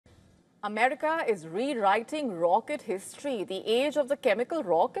America is rewriting rocket history. The age of the chemical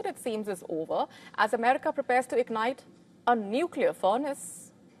rocket, it seems, is over as America prepares to ignite a nuclear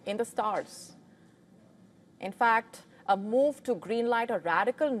furnace in the stars. In fact, a move to greenlight a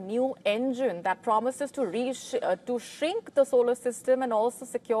radical new engine that promises to shrink the solar system and also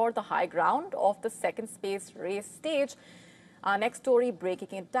secure the high ground of the second space race stage. Our next story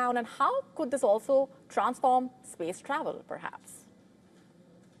breaking it down, and how could this also transform space travel, perhaps?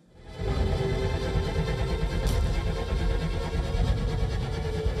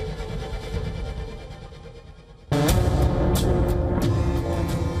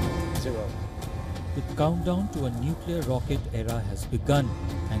 The countdown to a nuclear rocket era has begun,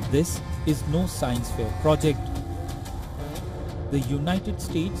 and this is no science fair project. The United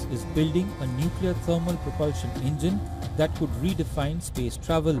States is building a nuclear thermal propulsion engine that could redefine space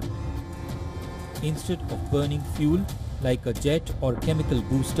travel. Instead of burning fuel like a jet or chemical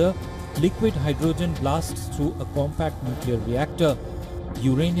booster, liquid hydrogen blasts through a compact nuclear reactor.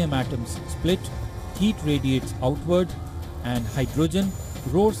 Uranium atoms split, heat radiates outward, and hydrogen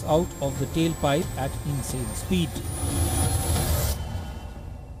roars out of the tailpipe at insane speed.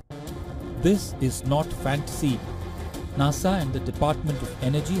 This is not fantasy. NASA and the Department of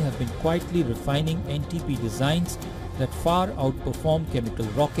Energy have been quietly refining NTP designs that far outperform chemical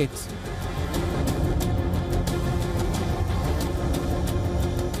rockets.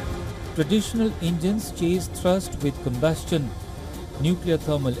 Traditional engines chase thrust with combustion. Nuclear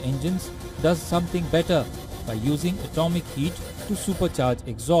thermal engines does something better by using atomic heat to supercharge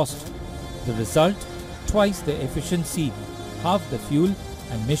exhaust. The result? Twice the efficiency, half the fuel,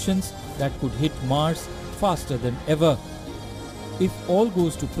 and missions that could hit Mars faster than ever. If all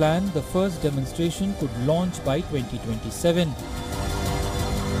goes to plan, the first demonstration could launch by 2027.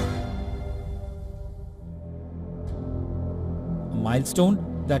 A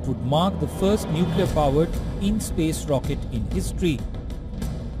milestone that would mark the first nuclear-powered in-space rocket in history.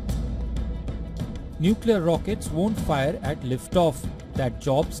 Nuclear rockets won't fire at liftoff. That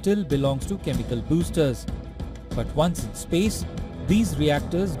job still belongs to chemical boosters. But once in space, these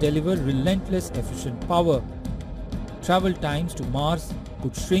reactors deliver relentless efficient power. Travel times to Mars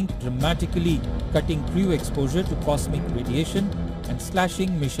could shrink dramatically, cutting crew exposure to cosmic radiation and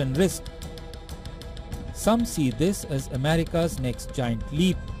slashing mission risk. Some see this as America's next giant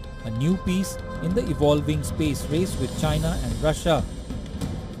leap, a new piece in the evolving space race with China and Russia.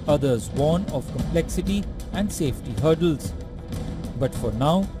 Others warn of complexity and safety hurdles. But for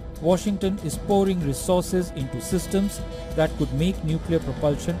now, Washington is pouring resources into systems that could make nuclear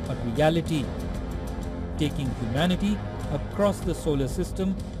propulsion a reality, taking humanity across the solar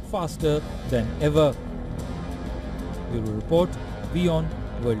system faster than ever. Bureau Report, WION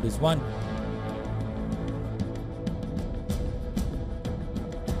World is One.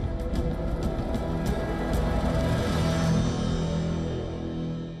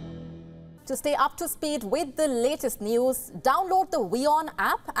 To stay up to speed with the latest news, download the WION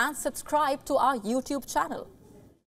app and subscribe to our YouTube channel.